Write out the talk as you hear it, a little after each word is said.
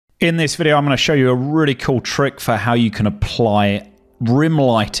In this video, I'm going to show you a really cool trick for how you can apply rim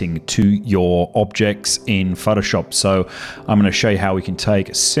lighting to your objects in Photoshop. So I'm going to show you how we can take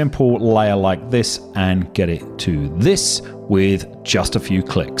a simple layer like this and get it to this with just a few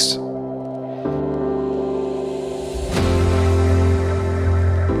clicks.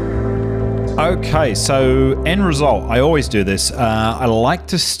 Okay, so end result, I always do this. I like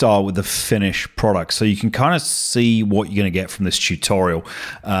to start with the finished product so you can kind of see what you're going to get from this tutorial.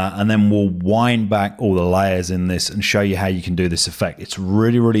 And then we'll wind back all the layers in this and show you how you can do this effect. It's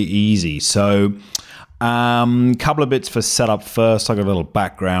really, really easy. So couple of bits for setup first. I got a little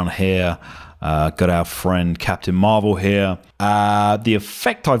background here. Got our friend Captain Marvel here. The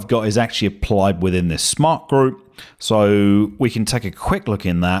effect I've got is actually applied within this smart group. So we can take a quick look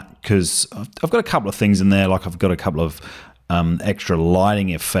in that because I've got a couple of things in there, like I've got a couple of extra lighting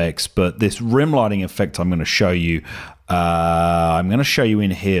effects, but this rim lighting effect I'm going to show you,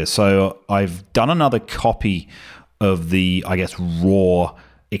 in here. So I've done another copy of the, I guess, raw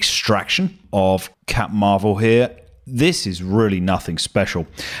extraction of Cap Marvel here. This is really nothing special.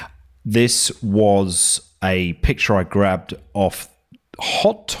 This was a picture I grabbed off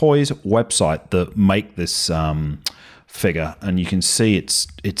Hot Toys website that make this figure, and you can see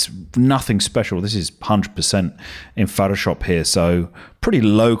it's nothing special. This is 100% in Photoshop here, so pretty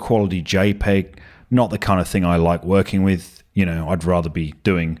low quality JPEG, not the kind of thing I like working with. You know, I'd rather be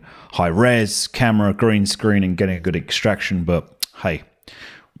doing high res camera, green screen, and getting a good extraction, but hey,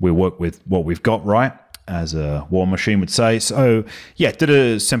 we work with what we've got, right? As a War Machine would say. So yeah, did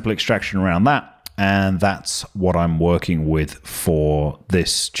a simple extraction around that, and that's what I'm working with for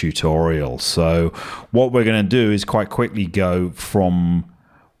this tutorial. So what we're going to do is quite quickly go from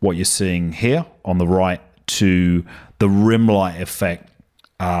what you're seeing here on the right to the rim light effect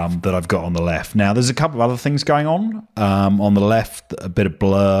that I've got on the left. Now there's a couple of other things going on. On the left, a bit of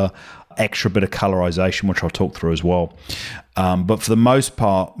blur, extra bit of colorization, which I'll talk through as well. But for the most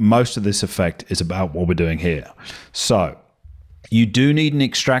part, most of this effect is about what we're doing here. So you do need an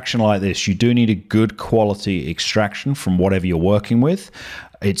extraction like this. You do need a good quality extraction from whatever you're working with.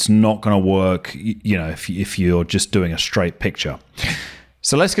 It's not going to work, you know, if you're just doing a straight picture.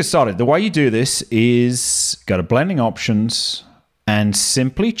 So let's get started. The way you do this is go to blending options and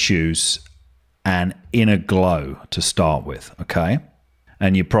simply choose an inner glow to start with, okay?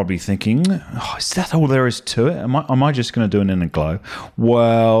 And you're probably thinking, oh, is that all there is to it? Am I just going to do an inner glow?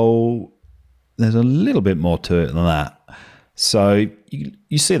 Well, there's a little bit more to it than that. So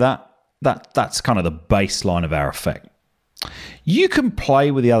you see that's kind of the baseline of our effect. You can play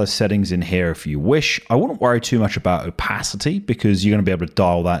with the other settings in here if you wish. I wouldn't worry too much about opacity because you're going to be able to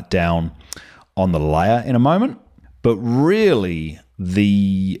dial that down on the layer in a moment. But really,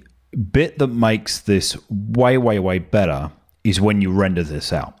 the bit that makes this way, way, way better is when you render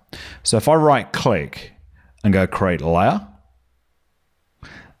this out. So if I right click and go create layer,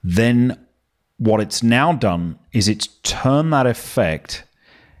 then what it's now done is it's turned that effect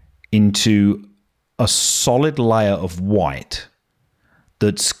into a solid layer of white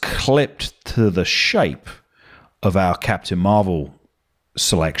that's clipped to the shape of our Captain Marvel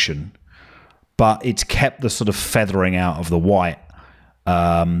selection, but it's kept the sort of feathering out of the white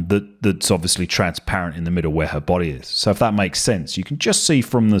that's obviously transparent in the middle where her body is. So if that makes sense, you can just see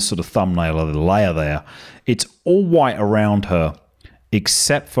from the sort of thumbnail of the layer there, it's all white around her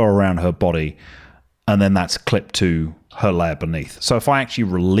except for around her body, and then that's clipped to her layer beneath. So if I actually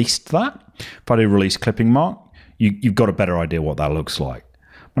released that, if I do release clipping mark, you've got a better idea what that looks like.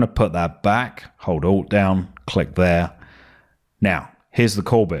 I'm going to put that back, hold Alt down, click there. Now, here's the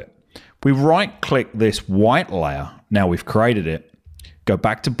cool bit. We right click this white layer, now we've created it, go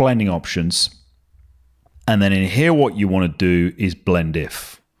back to blending options, and then in here what you want to do is blend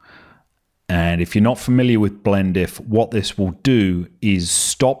if. And if you're not familiar with blend if, what this will do is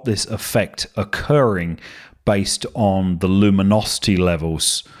stop this effect occurring based on the luminosity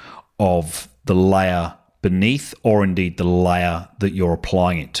levels of the layer beneath, or indeed the layer that you're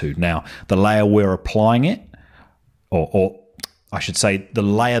applying it to. Now, the layer we're applying it, or I should say the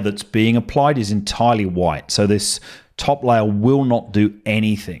layer that's being applied is entirely white. So this top layer will not do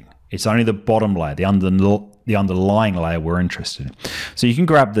anything. It's only the bottom layer, the underlying layer we're interested in. So you can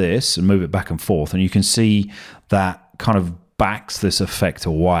grab this and move it back and forth, and you can see that kind of backs this effect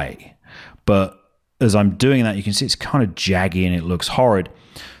away. But as I'm doing that, you can see it's kind of jaggy and it looks horrid.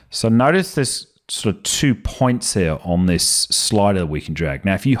 So notice this sort of 2 points here on this slider we can drag.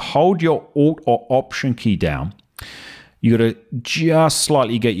 Now, if you hold your Alt or Option key down, you got to just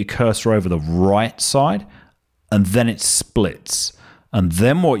slightly get your cursor over the right side, and then it splits. And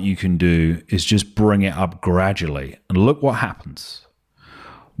then what you can do is just bring it up gradually, and look what happens.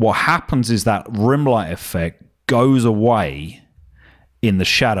 what happens is that rim light effect goes away in the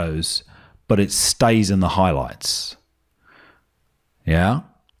shadows, but it stays in the highlights. Yeah?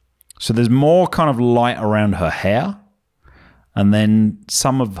 So there's more kind of light around her hair, and then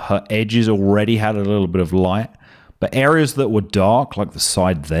some of her edges already had a little bit of light, but areas that were dark, like the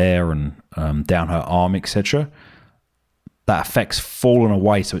side there and down her arm, etc., that effect's fallen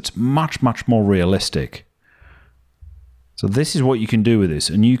away, so it's much, much more realistic. So this is what you can do with this,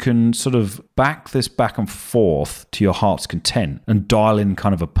 and you can sort of back this back and forth to your heart's content and dial in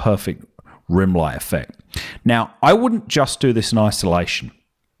kind of a perfect rim light effect. Now, I wouldn't just do this in isolation.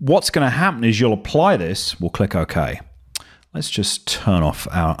 What's going to happen is you'll apply this, we'll click OK. Let's just turn off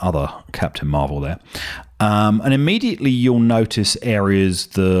our other Captain Marvel there. And immediately you'll notice areas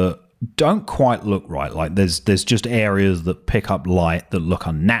that don't quite look right. Like there's just areas that pick up light that look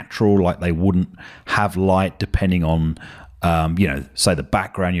unnatural, like they wouldn't have light depending on, you know, say the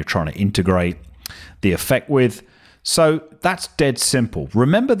background you're trying to integrate the effect with. So that's dead simple.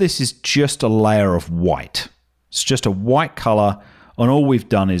 Remember, this is just a layer of white. It's just a white color, and all we've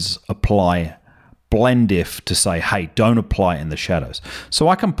done is apply blend if to say, hey, don't apply it in the shadows. So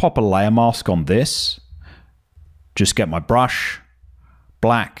I can pop a layer mask on this, just get my brush,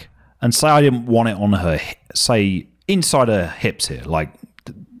 black, and say I didn't want it on her, say inside her hips here, like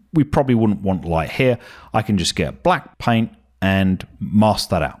we probably wouldn't want light here. I can just get black paint and mask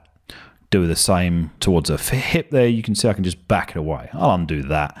that out. Do the same towards her hip there. You can see I can just back it away. I'll undo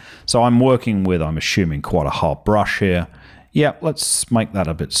that. So I'm working with, I'm assuming, quite a hard brush here. Yeah, let's make that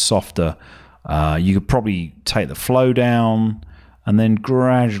a bit softer. You could probably take the flow down and then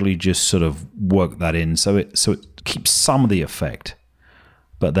gradually just sort of work that in so it keeps some of the effect,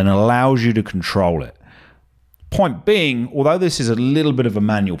 but then allows you to control it. Point being, although this is a little bit of a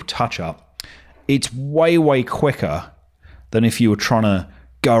manual touch-up, it's way, way quicker than if you were trying to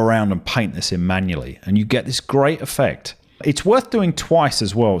go around and paint this in manually, and you get this great effect. It's worth doing twice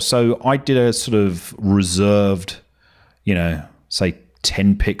as well. So I did a sort of reserved, you know, say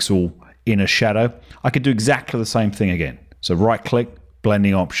 10 pixel inner shadow. I could do exactly the same thing again. So right click,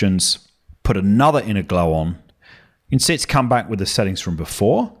 blending options, put another inner glow on. You can see it's come back with the settings from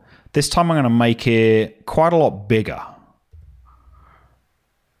before. This time I'm going to make it quite a lot bigger.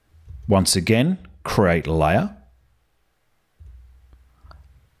 Once again, create layer.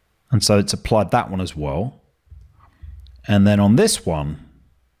 And so it's applied that one as well. And then on this one,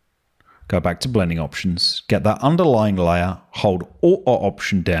 go back to blending options, get that underlying layer, hold Alt or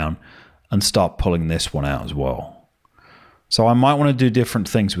Option down, and start pulling this one out as well. So I might want to do different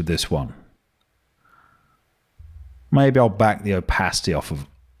things with this one. Maybe I'll back the opacity off of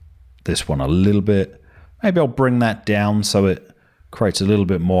this one a little bit. Maybe I'll bring that down so it creates a little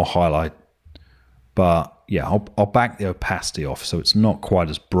bit more highlight. But yeah, I'll back the opacity off so it's not quite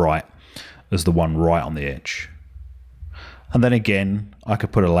as bright as the one right on the edge. And then again, I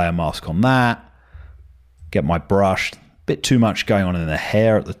could put a layer mask on that, get my brush, a bit too much going on in the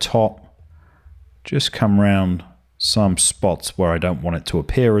hair at the top. Just come around some spots where I don't want it to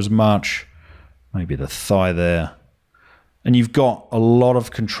appear as much. Maybe the thigh there. And you've got a lot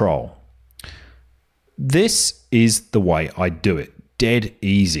of control. This is the way I do it. Dead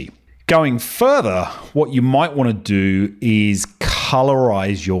easy. Going further, what you might want to do is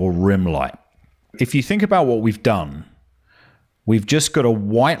colorize your rim light. If you think about what we've done, we've just got a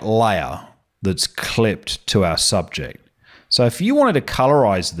white layer that's clipped to our subject. So if you wanted to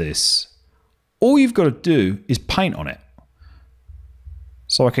colorize this, all you've got to do is paint on it.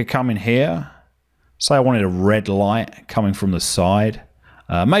 So I could come in here, say I wanted a red light coming from the side.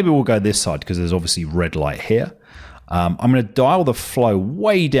 Maybe we'll go this side because there's obviously red light here. I'm going to dial the flow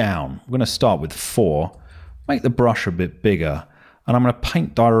way down. I'm going to start with 4, make the brush a bit bigger, and I'm going to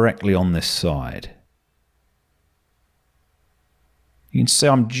paint directly on this side. You can see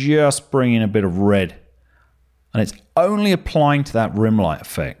I'm just bringing a bit of red, and it's only applying to that rim light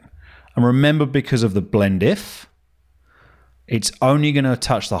effect. And remember, because of the blend if, it's only going to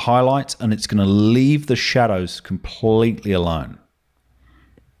touch the highlights and it's going to leave the shadows completely alone.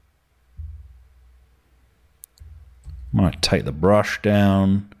 Might take the brush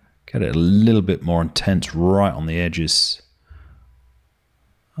down, get it a little bit more intense right on the edges.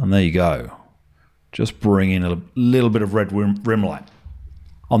 And there you go. Just bring in a little bit of red rim light.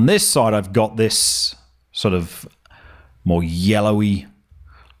 On this side, I've got this sort of more yellowy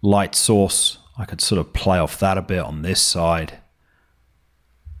light source. I could sort of play off that a bit on this side.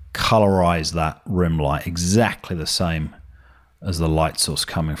 Colorize that rim light exactly the same as the light source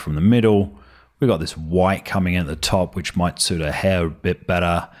coming from the middle. We've got this white coming in at the top, which might suit her hair a bit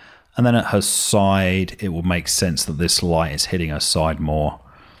better. And then at her side, it will make sense that this light is hitting her side more.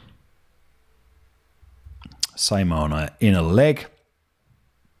 Same on her inner leg.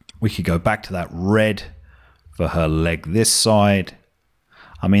 We could go back to that red for her leg this side.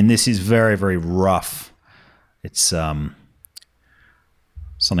 I mean, this is very, very rough. It's something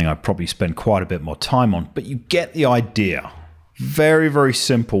I probably spend quite a bit more time on, but you get the idea. Very, very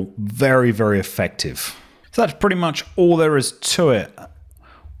simple, very, very effective. So that's pretty much all there is to it.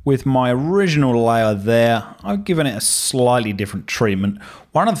 With my original layer there, I've given it a slightly different treatment.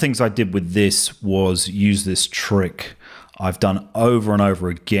 One of the things I did with this was use this trick I've done over and over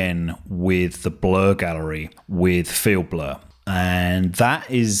again with the blur gallery with field blur. And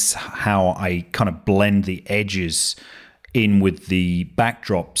that is how I kind of blend the edges in with the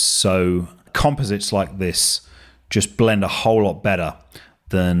backdrops. So composites like this just blend a whole lot better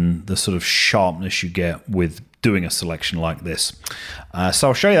than the sort of sharpness you get with doing a selection like this. So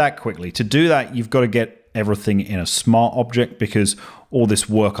I'll show you that quickly. To do that, you've got to get everything in a smart object, because all this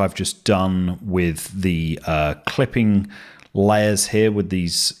work I've just done with the clipping layers here with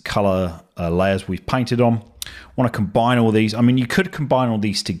these color layers we've painted on. I want to combine all these. I mean, you could combine all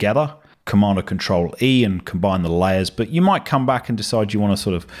these together, Command or Control E, and combine the layers, but you might come back and decide you want to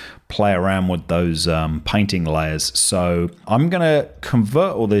sort of play around with those painting layers. So I'm going to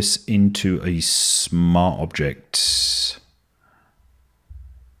convert all this into a smart object.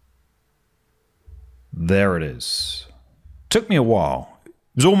 There it is. Took me a while. It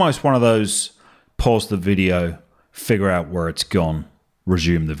was almost one of those pause the video, figure out where it's gone,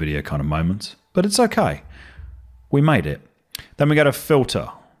 resume the video kind of moments, but it's okay. We made it. Then we go to Filter,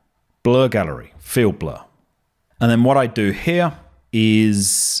 Blur Gallery, Field Blur. And then what I do here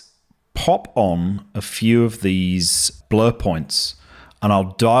is pop on a few of these blur points, and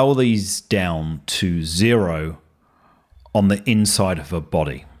I'll dial these down to 0 on the inside of her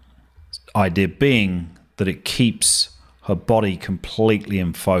body. Idea being that it keeps her body completely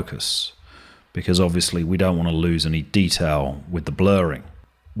in focus, because obviously we don't want to lose any detail with the blurring.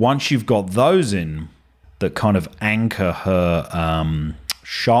 Once you've got those in that kind of anchor her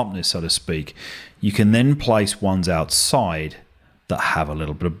sharpness, so to speak, you can then place ones outside that have a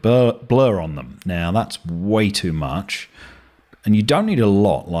little bit of blur on them. Now that's way too much, and you don't need a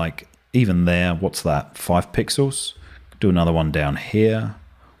lot. Like even there, what's that, 5 pixels? Do another one down here.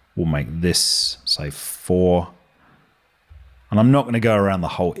 We'll make this say 4, and I'm not going to go around the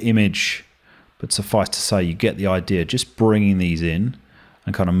whole image, but suffice to say you get the idea. Just bringing these in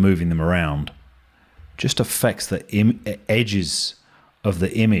and kind of moving them around just affects the edges of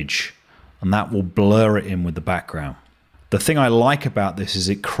the image, and that will blur it in with the background. The thing I like about this is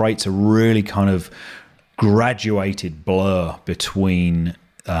it creates a really kind of graduated blur between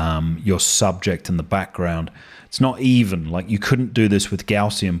your subject and the background. It's not even, like you couldn't do this with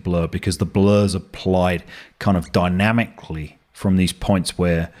Gaussian blur, because the blur's applied kind of dynamically from these points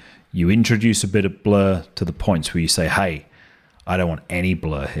where you introduce a bit of blur to the points where you say, hey, I don't want any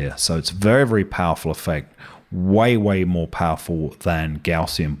blur here. So it's a very, very powerful effect. Way, way more powerful than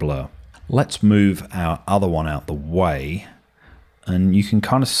Gaussian blur. Let's move our other one out the way, and you can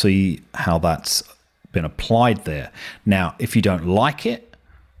kind of see how that's been applied there. Now, if you don't like it,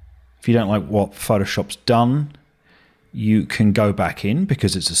 if you don't like what Photoshop's done, you can go back in,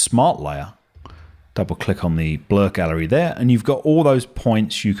 because it's a smart layer. Double click on the blur gallery there, and you've got all those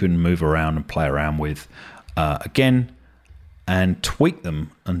points you can move around and play around with again, and tweak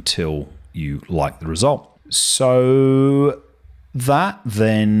them until you like the result. So that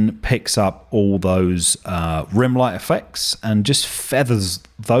then picks up all those rim light effects and just feathers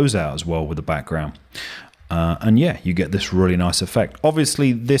those out as well with the background. And yeah, you get this really nice effect.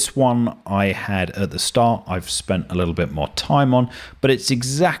 Obviously, this one I had at the start, I've spent a little bit more time on, but it's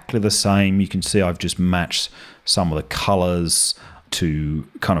exactly the same. You can see I've just matched some of the colors to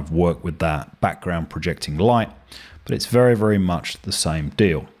kind of work with that background projecting light, but it's very, very much the same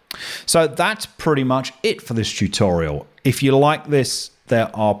deal. So that's pretty much it for this tutorial. If you like this, there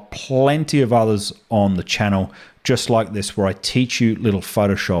are plenty of others on the channel just like this, where I teach you little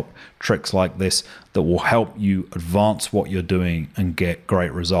Photoshop tricks like this that will help you advance what you're doing and get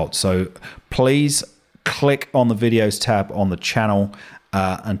great results. So please click on the videos tab on the channel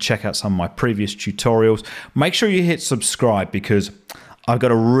and check out some of my previous tutorials. Make sure you hit subscribe, because I've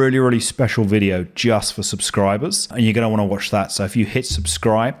got a really, really special video just for subscribers, and you're going to want to watch that. So if you hit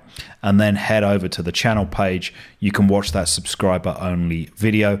subscribe and then head over to the channel page, you can watch that subscriber only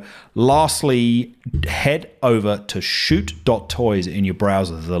video. Lastly, head over to shoot.toys in your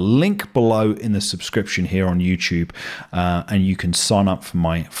browser. There's a link below in the subscription here on YouTube, and you can sign up for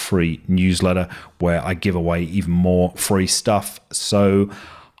my free newsletter where I give away even more free stuff. So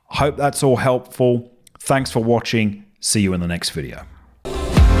hope that's all helpful. Thanks for watching. See you in the next video.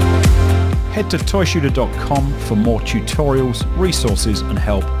 Head to ToyShooter.com for more tutorials, resources and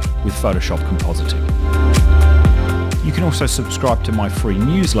help with Photoshop compositing. You can also subscribe to my free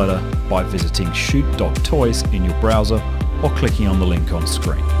newsletter by visiting shoot.toys in your browser or clicking on the link on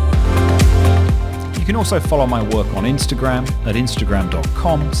screen. You can also follow my work on Instagram at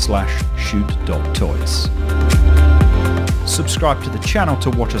instagram.com/shoot.toys. Subscribe to the channel to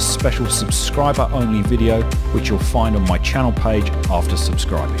watch a special subscriber-only video, which you'll find on my channel page after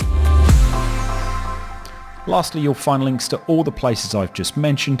subscribing. Lastly, you'll find links to all the places I've just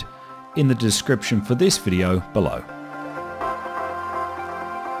mentioned in the description for this video below.